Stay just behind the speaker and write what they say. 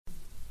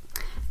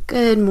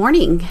Good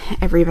morning,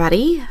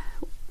 everybody.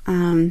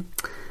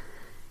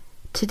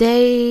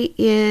 Today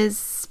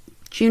is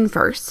June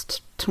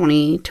 1st,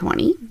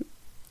 2020.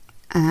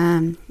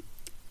 And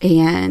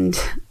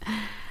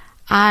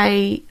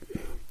I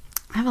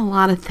have a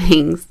lot of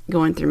things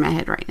going through my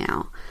head right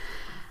now.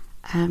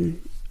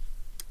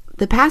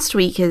 The past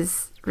week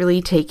has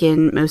really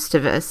taken most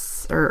of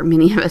us, or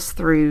many of us,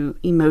 through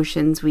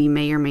emotions we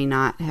may or may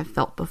not have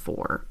felt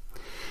before.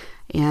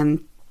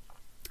 And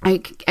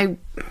I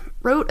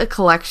wrote a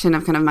collection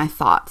of kind of my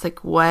thoughts,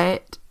 like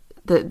what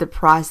the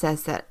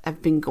process that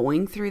I've been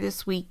going through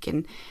this week.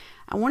 And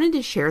I wanted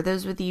to share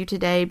those with you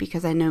today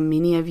because I know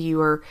many of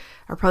you are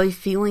probably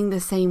feeling the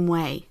same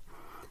way.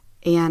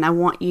 And I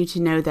want you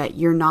to know that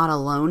you're not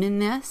alone in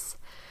this.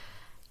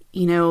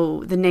 You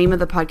know, the name of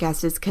the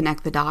podcast is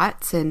Connect the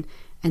Dots. And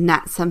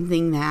that's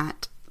something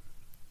that,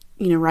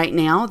 you know, right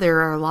now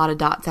there are a lot of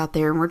dots out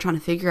there and we're trying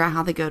to figure out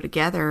how they go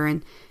together.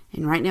 And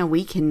right now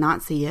we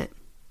cannot see it.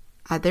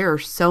 There are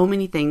so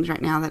many things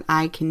right now that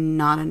I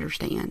cannot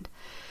understand.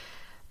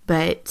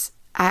 But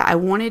I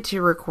wanted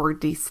to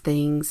record these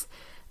things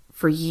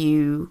for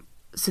you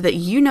so that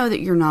you know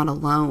that you're not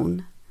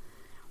alone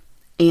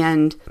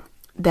and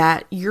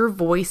that your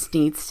voice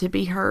needs to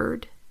be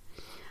heard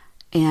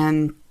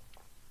and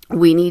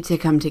we need to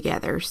come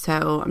together.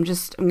 So I'm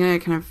going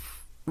to kind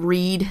of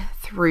read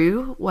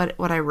through what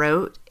I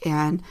wrote,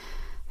 and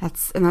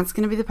that's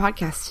going to be the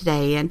podcast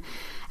today. And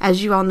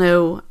as you all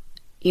know,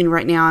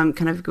 right now I'm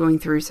kind of going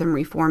through some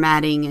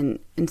reformatting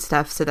and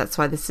stuff, so that's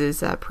why this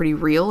is pretty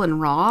real and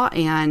raw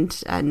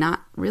and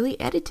not really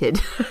edited.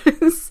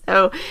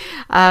 So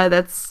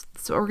that's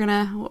what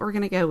we're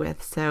gonna go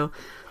with. So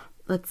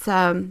let's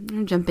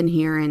jump in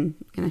here and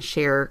gonna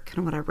share kind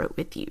of what I wrote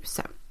with you.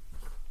 So,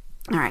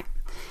 all right.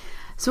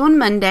 So on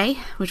Monday,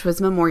 which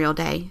was Memorial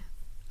Day,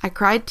 I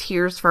cried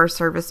tears for our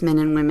servicemen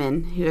and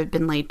women who had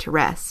been laid to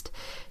rest,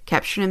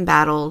 captured and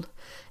battled,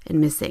 and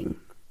missing,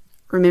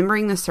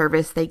 remembering the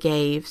service they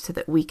gave so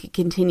that we could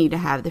continue to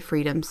have the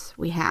freedoms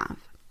we have.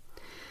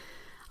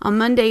 On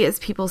Monday, as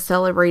people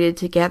celebrated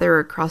together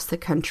across the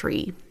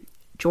country,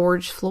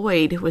 George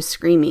Floyd was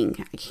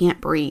screaming, "I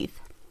can't breathe.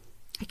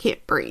 I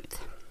can't breathe,"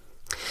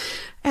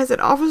 as an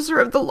officer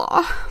of the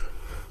law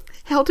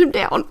held him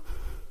down.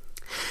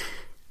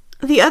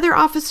 The other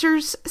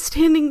officers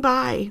standing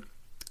by,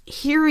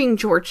 hearing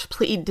George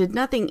plead, did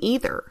nothing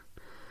either.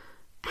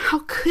 How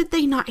could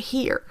they not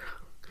hear?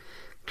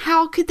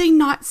 How could they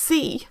not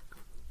see?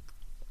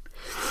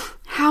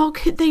 How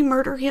could they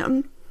murder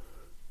him?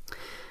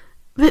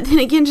 But then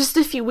again, just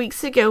a few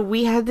weeks ago,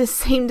 we had this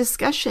same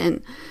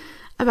discussion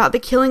about the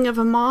killing of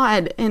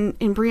Ahmaud and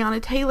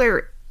Breonna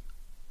Taylor.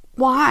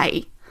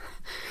 Why?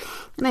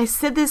 And I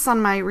said this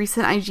on my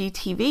recent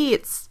IGTV.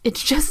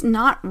 It's just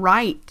not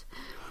right.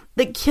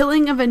 The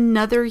killing of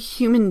another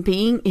human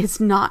being is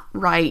not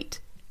right.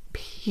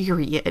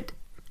 Period.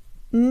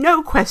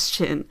 No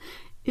question.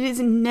 It is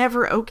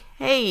never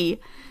okay.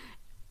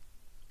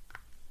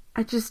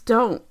 I just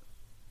don't.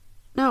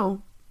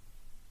 No.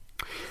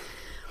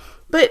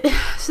 But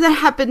so that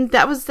happened.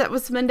 That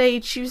was Monday,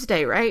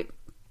 Tuesday, right?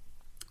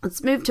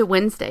 Let's move to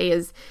Wednesday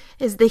as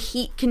the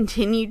heat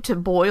continued to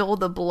boil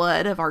the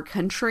blood of our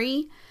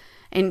country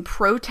and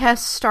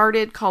protests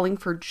started calling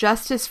for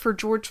justice for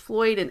George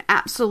Floyd, and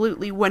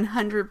absolutely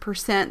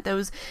 100%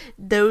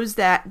 those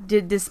that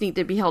did this need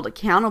to be held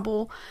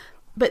accountable.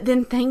 But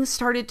then things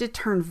started to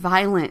turn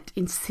violent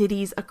in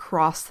cities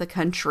across the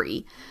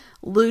country.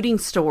 Looting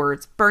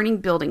stores, burning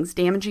buildings,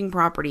 damaging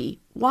property.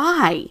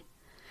 Why?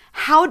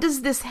 How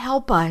does this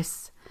help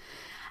us?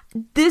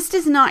 This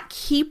does not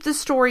keep the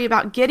story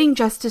about getting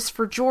justice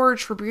for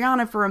George, for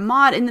Breonna, for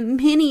Ahmaud, and the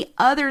many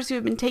others who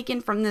have been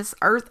taken from this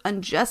earth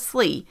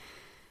unjustly.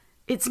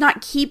 It's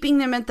not keeping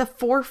them at the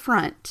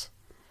forefront.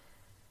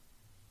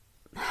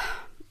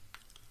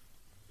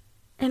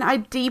 And I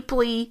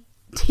deeply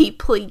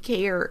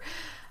care.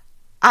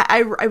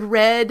 I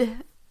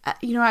read,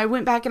 I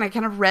went back and I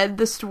kind of read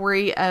the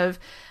story of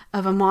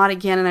Ahmaud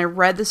again, and I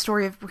read the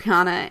story of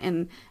Breonna,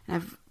 and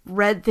I've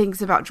read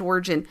things about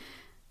George, and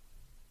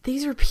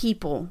these are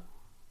people.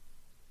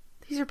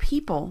 These are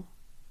people.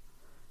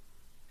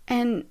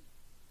 And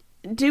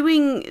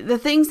doing the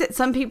things that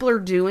some people are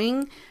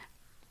doing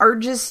are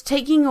just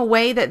taking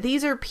away that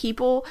these are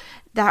people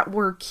that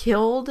were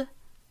killed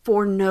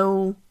for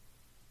no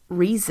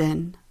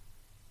reason.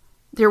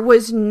 There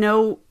was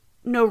no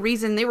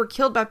reason. They were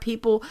killed by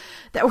people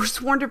that were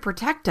sworn to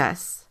protect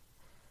us.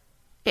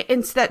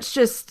 And so that's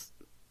just,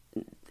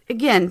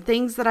 again,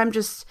 things that I'm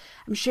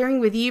sharing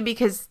with you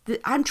because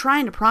I'm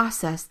trying to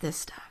process this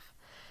stuff.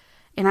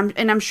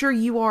 And I'm sure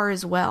you are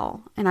as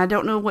well. And I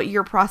don't know what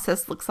your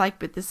process looks like,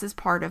 but this is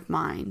part of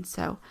mine.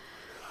 So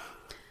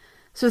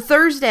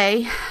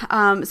Thursday,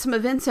 some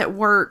events at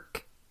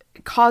work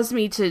caused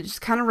me to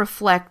just kind of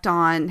reflect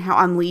on how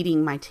I'm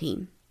leading my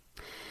team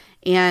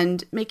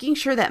and making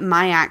sure that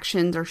my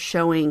actions are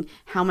showing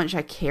how much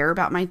I care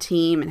about my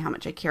team and how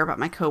much I care about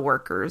my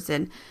coworkers.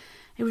 And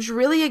it was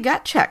really a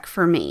gut check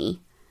for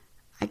me.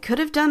 I could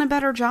have done a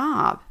better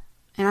job,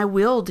 and I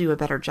will do a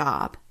better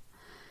job.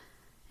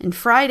 And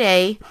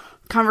Friday,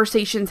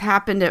 conversations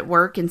happened at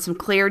work and some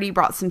clarity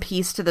brought some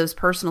peace to those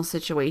personal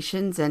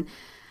situations. And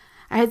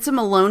I had some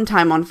alone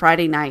time on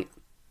Friday night.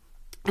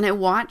 And I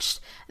watched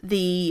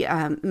the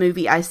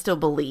movie I Still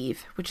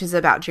Believe, which is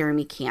about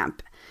Jeremy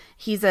Camp.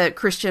 He's a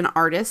Christian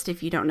artist,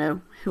 if you don't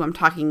know who I'm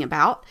talking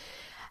about.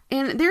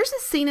 And there's a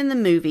scene in the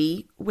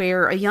movie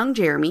where a young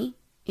Jeremy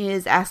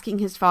is asking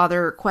his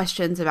father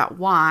questions about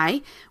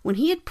why, when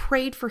he had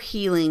prayed for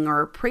healing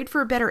or prayed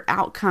for a better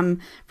outcome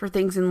for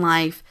things in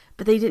life,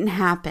 but they didn't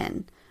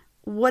happen,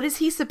 what is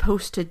he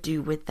supposed to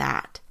do with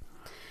that?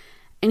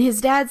 And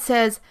his dad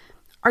says,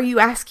 "Are you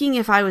asking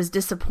if I was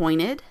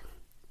disappointed?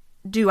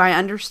 Do I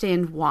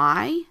understand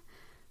why?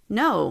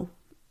 No,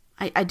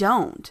 I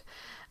don't.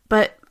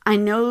 But I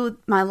know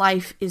my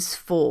life is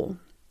full.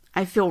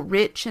 I feel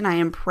rich and I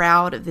am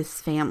proud of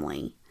this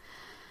family.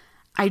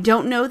 I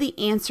don't know the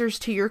answers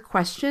to your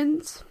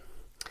questions,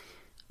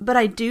 but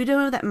I do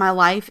know that my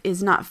life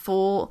is not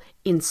full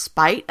in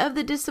spite of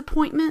the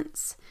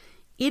disappointments.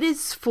 It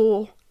is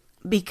full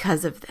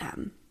because of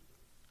them."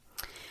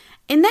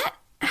 And that,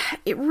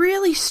 it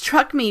really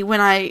struck me when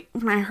I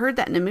heard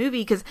that in a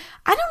movie, because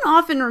I don't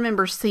often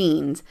remember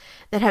scenes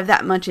that have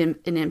that much an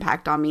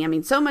impact on me. I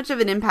mean, so much of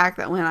an impact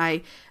that when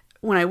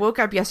I woke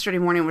up yesterday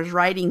morning and was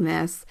writing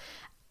this,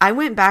 I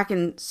went back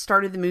and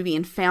started the movie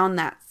and found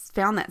that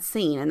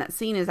scene. And that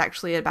scene is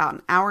actually about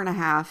an hour and a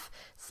half.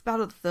 It's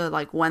about the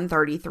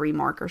 1:33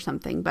 mark or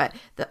something. But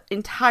the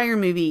entire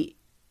movie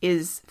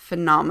is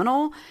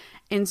phenomenal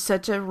and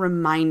such a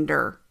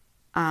reminder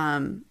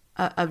of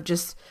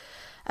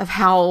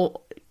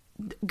how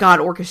God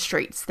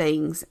orchestrates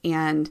things,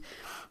 and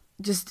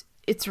just,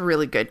 it's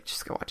really good.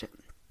 Just go watch it.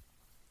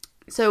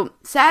 So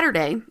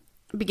Saturday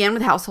began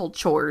with household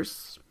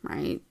chores,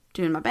 right?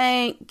 Doing my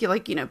bank,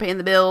 paying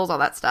the bills, all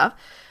that stuff.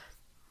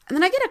 And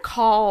then I get a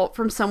call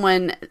from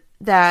someone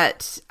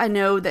that I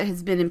know that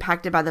has been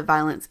impacted by the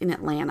violence in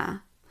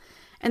Atlanta.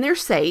 And they're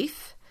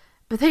safe,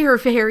 but they are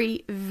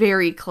very,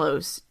 very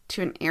close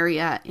to an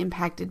area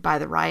impacted by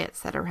the riots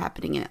that are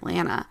happening in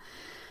Atlanta.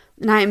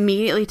 And I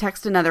immediately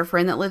text another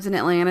friend that lives in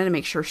Atlanta to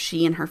make sure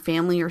she and her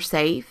family are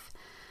safe.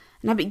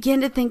 And I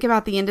begin to think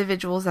about the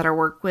individuals that I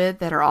work with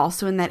that are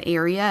also in that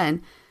area.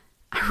 And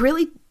I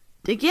really,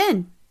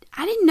 again,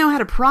 I didn't know how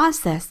to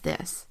process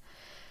this.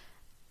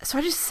 So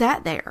I just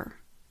sat there.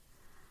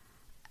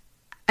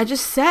 I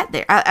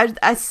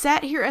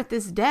sat here at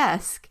this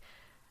desk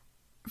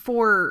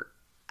for,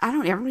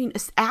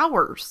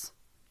 hours,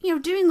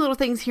 doing little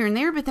things here and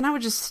there, but then I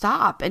would just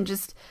stop and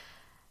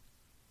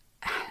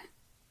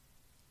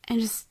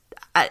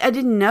I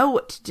didn't know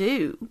what to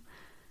do.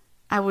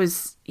 I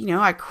was,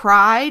 I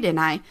cried and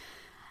I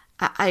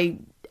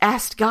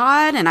asked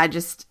God, and I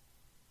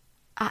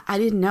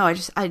didn't know.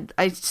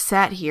 I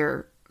sat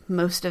here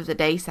most of the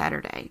day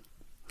Saturday.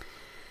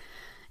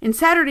 And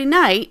Saturday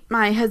night,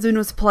 my husband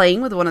was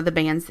playing with one of the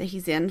bands that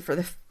he's in for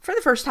the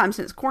first time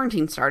since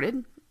quarantine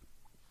started.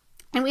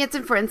 And we had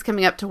some friends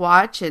coming up to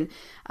watch, and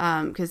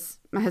because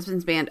my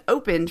husband's band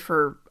opened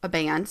for a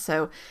band,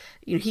 so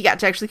he got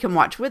to actually come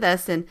watch with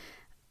us, and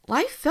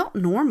life felt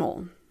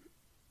normal.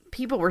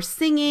 People were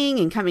singing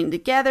and coming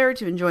together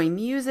to enjoy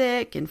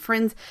music, and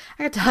friends.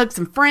 I got to hug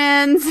some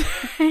friends,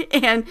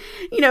 and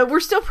we're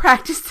still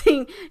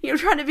practicing,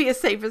 trying to be as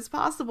safe as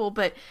possible,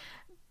 but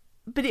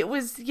it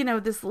was,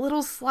 this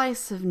little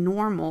slice of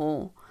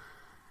normal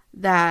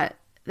that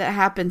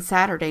happened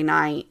Saturday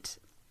night.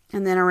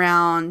 And then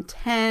around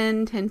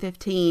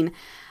 10:15,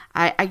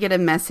 I get a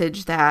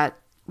message that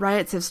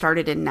riots have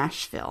started in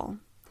Nashville.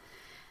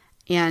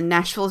 And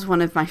Nashville is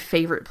one of my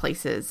favorite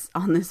places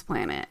on this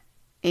planet.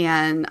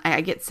 And I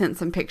get sent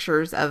some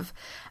pictures of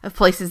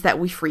places that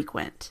we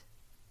frequent,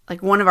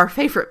 like one of our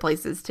favorite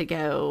places to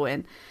go.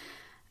 And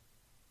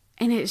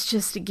it's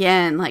just,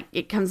 again,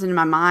 it comes into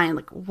my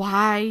mind,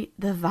 why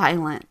the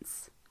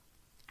violence?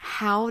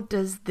 How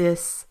does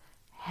this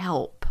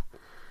help?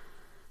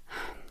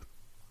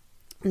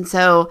 And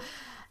so,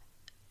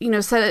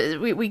 so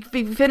we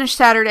finished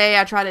Saturday.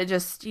 I try to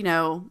just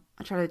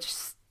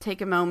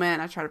take a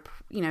moment. I try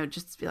to,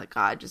 just be like,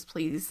 God, just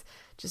please,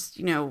 just,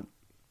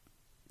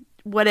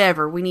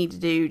 whatever we need to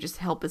do, just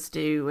help us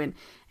do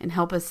and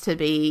help us to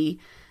be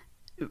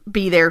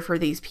there for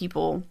these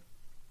people.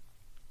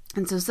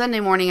 And so Sunday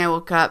morning I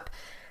woke up,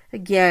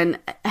 again,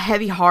 a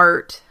heavy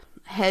heart,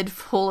 head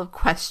full of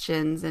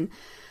questions. And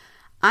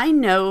I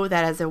know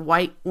that as a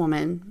white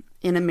woman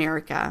in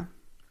America,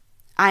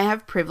 I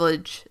have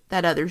privilege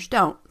that others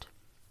don't.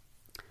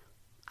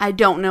 I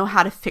don't know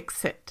how to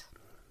fix it.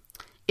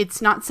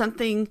 It's not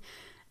something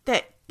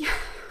that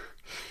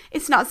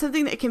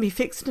can be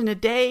fixed in a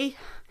day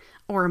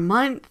or a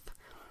month.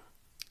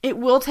 It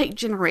will take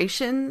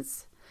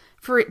generations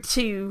for it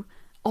to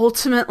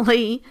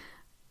ultimately,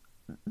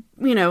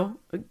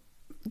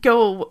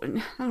 go, I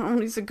don't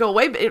want to say go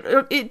away,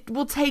 but it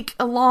will take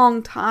a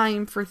long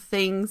time for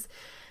things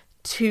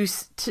to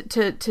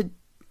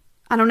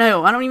I don't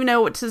know. I don't even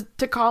know what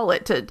to call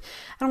it. I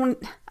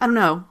don't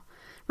know,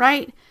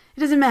 right? It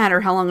doesn't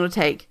matter how long it'll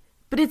take,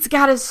 but it's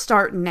got to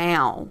start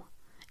now.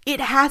 It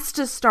has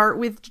to start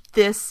with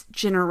this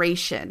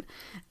generation.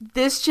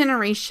 This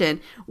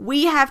generation,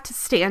 we have to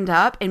stand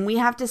up and we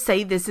have to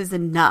say this is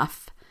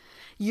enough.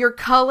 Your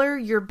color,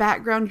 your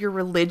background, your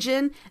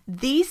religion,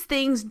 these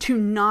things do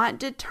not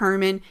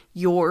determine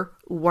your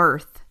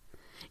worth.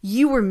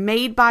 You were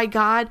made by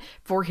God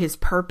for His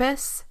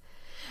purpose,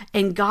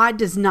 and God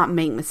does not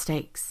make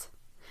mistakes.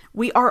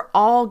 We are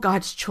all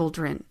God's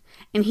children,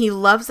 and He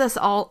loves us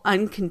all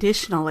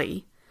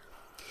unconditionally.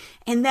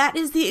 And that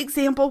is the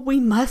example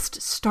we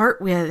must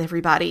start with,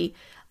 everybody.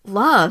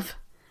 Love.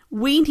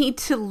 We need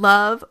to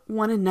love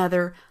one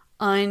another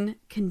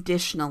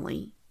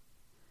unconditionally.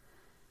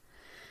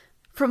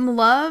 From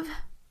love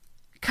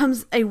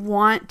comes a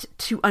want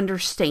to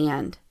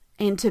understand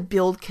and to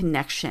build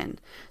connection.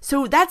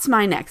 So that's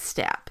my next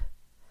step,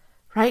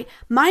 right?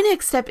 My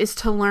next step is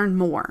to learn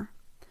more,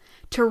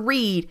 to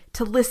read,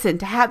 to listen,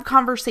 to have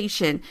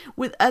conversation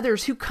with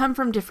others who come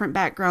from different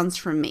backgrounds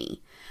from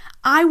me.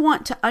 I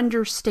want to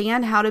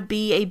understand how to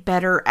be a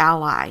better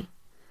ally,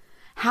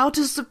 how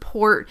to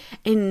support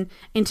and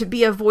to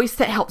be a voice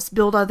that helps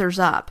build others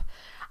up.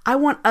 I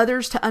want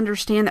others to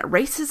understand that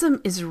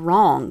racism is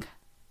wrong.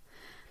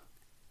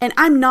 And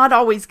I'm not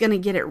always going to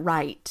get it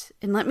right.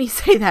 And let me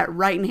say that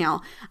right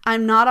now.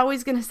 I'm not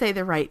always going to say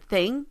the right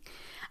thing.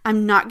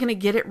 I'm not going to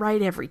get it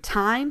right every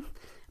time.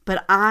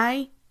 But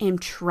I am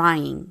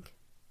trying.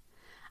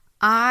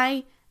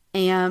 I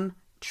am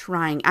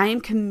trying. I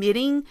am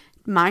committing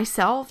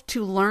myself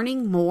to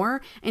learning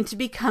more and to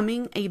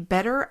becoming a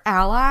better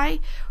ally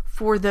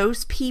for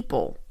those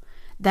people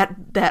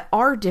that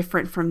are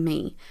different from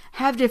me,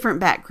 have different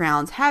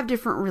backgrounds, have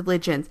different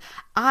religions.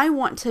 I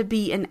want to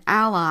be an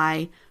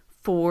ally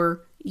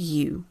for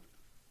you.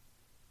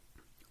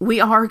 We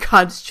are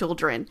God's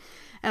children.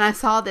 And I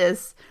saw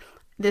this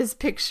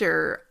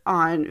picture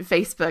on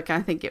Facebook.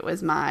 I think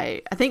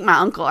my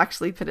uncle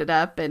actually put it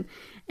up, and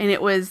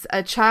it was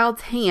a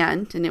child's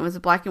hand, and it was a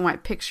black and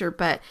white picture,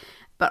 but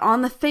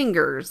on the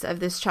fingers of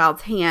this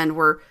child's hand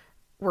were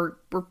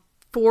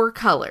 4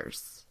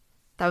 colors.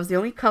 That was the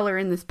only color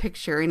in this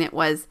picture, and it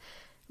was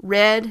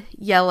red,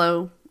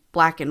 yellow,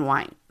 black, and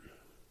white.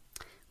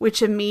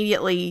 Which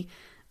immediately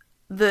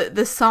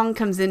the song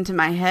comes into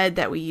my head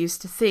that we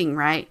used to sing,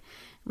 right?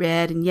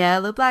 Red and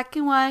yellow, black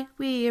and white,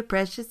 we are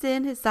precious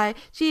in His sight.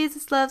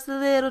 Jesus loves the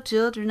little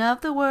children of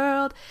the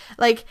world.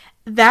 Like,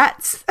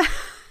 that's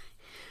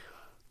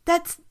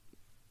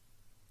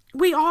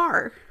we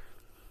are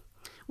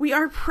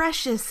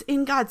precious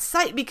in God's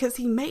sight because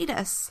He made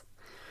us.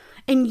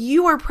 And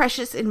you are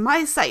precious in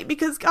my sight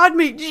because God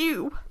made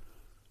you.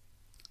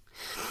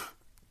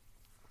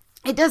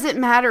 It doesn't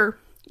matter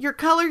your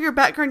color, your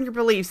background, your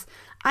beliefs.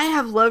 I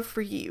have love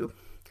for you.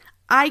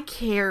 I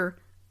care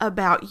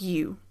about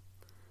you.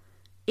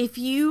 If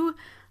you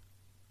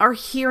are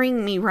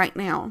hearing me right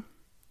now,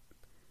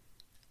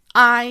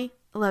 I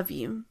love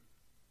you.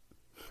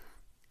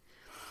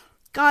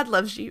 God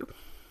loves you.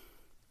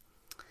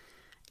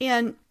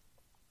 And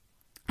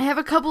I have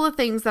a couple of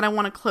things that I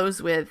want to close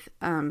with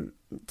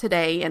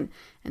today, and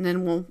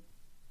then we'll,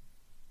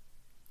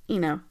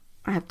 I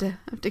have to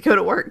go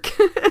to work.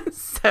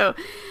 So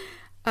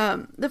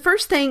the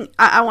first thing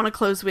I want to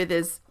close with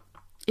is,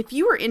 if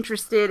you are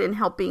interested in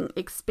helping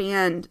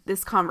expand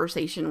this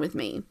conversation with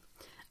me,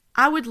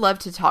 I would love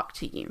to talk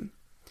to you.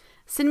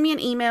 Send me an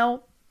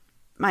email.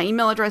 My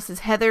email address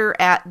is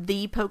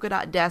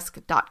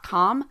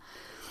heather@thepolkadotdesk.com,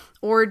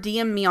 or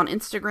DM me on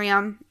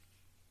Instagram.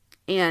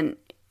 And,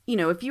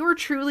 if you are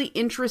truly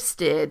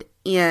interested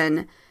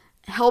in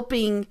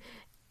helping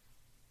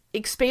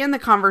expand the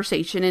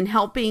conversation and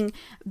helping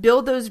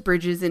build those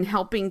bridges and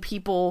helping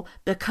people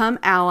become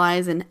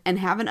allies and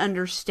have an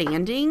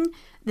understanding,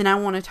 then I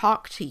want to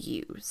talk to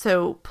you.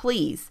 So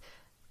please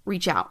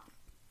reach out.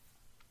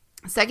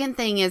 Second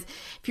thing is,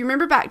 if you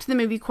remember back to the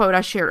movie quote I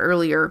shared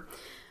earlier,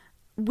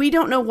 we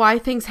don't know why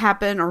things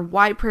happen or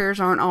why prayers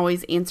aren't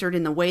always answered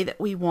in the way that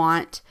we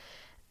want.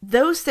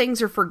 Those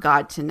things are for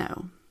God to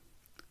know.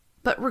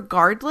 But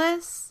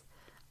regardless,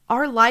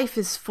 our life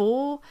is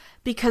full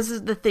because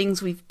of the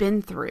things we've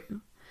been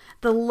through.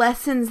 The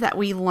lessons that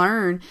we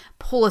learn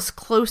pull us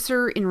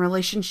closer in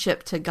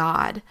relationship to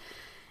God.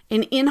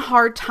 And in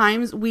hard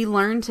times, we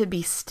learn to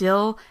be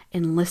still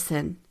and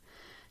listen,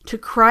 to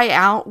cry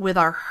out with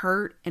our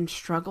hurt and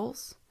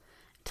struggles,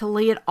 to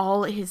lay it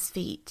all at His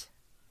feet.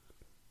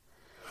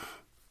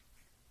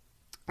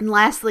 And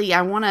lastly,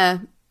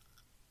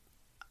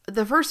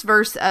 the first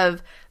verse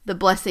of the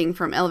blessing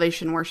from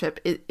Elevation Worship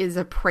is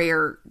a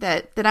prayer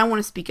that I want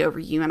to speak over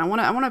you, and I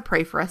want to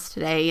pray for us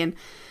today. And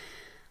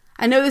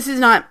I know this is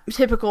not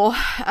typical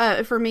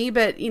for me,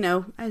 but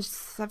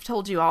as I've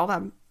told you all,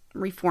 I'm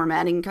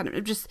reformatting,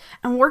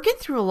 I'm working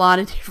through a lot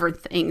of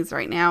different things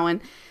right now, and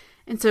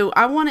so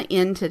I want to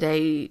end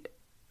today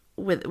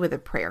with a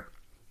prayer.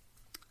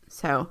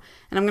 So,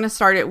 and I'm going to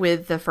start it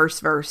with the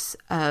first verse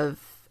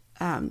of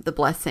the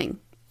blessing.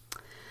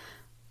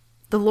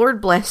 The Lord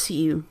bless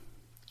you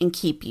and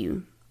keep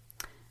you.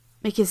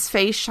 Make His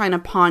face shine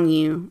upon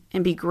you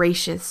and be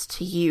gracious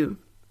to you.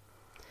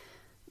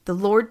 The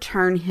Lord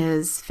turn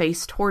His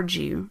face towards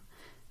you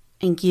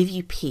and give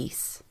you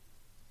peace.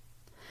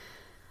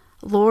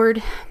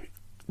 Lord,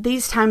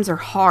 these times are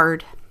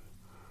hard,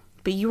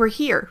 but you are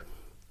here.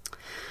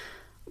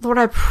 Lord,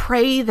 I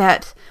pray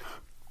that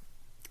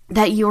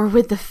you're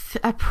with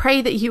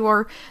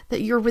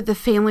you're with the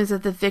families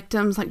of the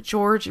victims like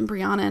George and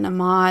Brianna and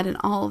Ahmaud and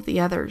all of the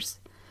others.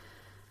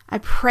 I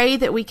pray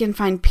that we can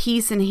find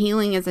peace and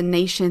healing as a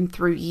nation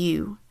through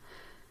you.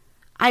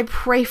 I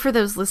pray for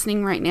those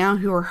listening right now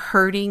who are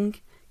hurting,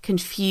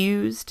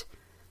 confused,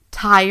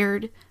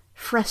 tired,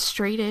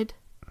 frustrated.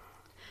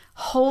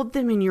 Hold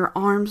them in your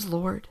arms,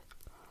 Lord.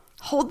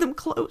 Hold them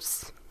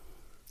close.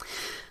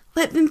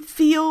 Let them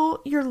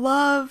feel your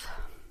love.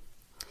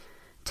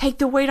 Take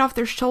the weight off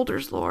their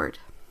shoulders, Lord.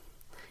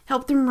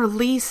 Help them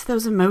release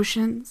those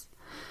emotions.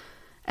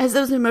 As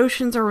those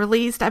emotions are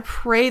released, I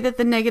pray that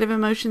the negative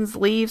emotions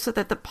leave so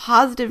that the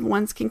positive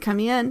ones can come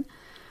in.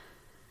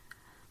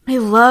 May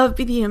love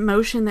be the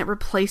emotion that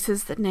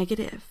replaces the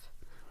negative.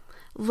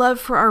 Love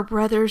for our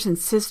brothers and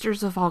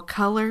sisters of all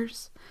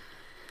colors.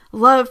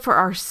 Love for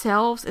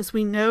ourselves as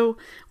we know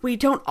we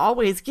don't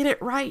always get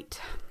it right.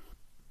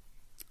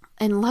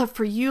 And love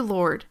for you,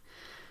 Lord.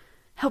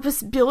 Help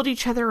us build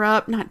each other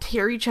up, not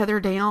tear each other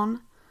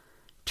down.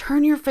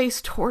 Turn your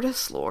face toward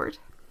us, Lord,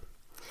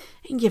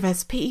 and give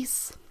us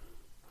peace.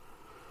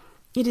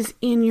 It is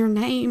in your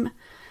name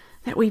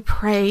that we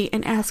pray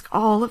and ask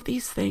all of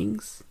these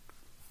things.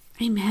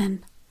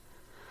 Amen.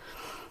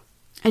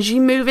 As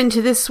you move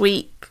into this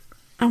week,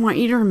 I want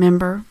you to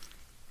remember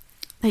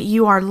that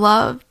you are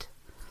loved,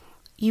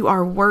 you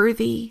are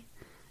worthy,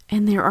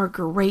 and there are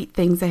great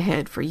things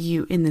ahead for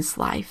you in this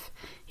life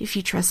if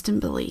you trust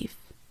and believe.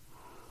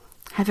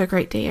 Have a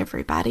great day,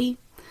 everybody.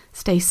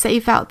 Stay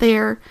safe out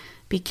there.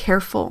 Be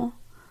careful.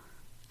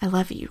 I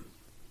love you.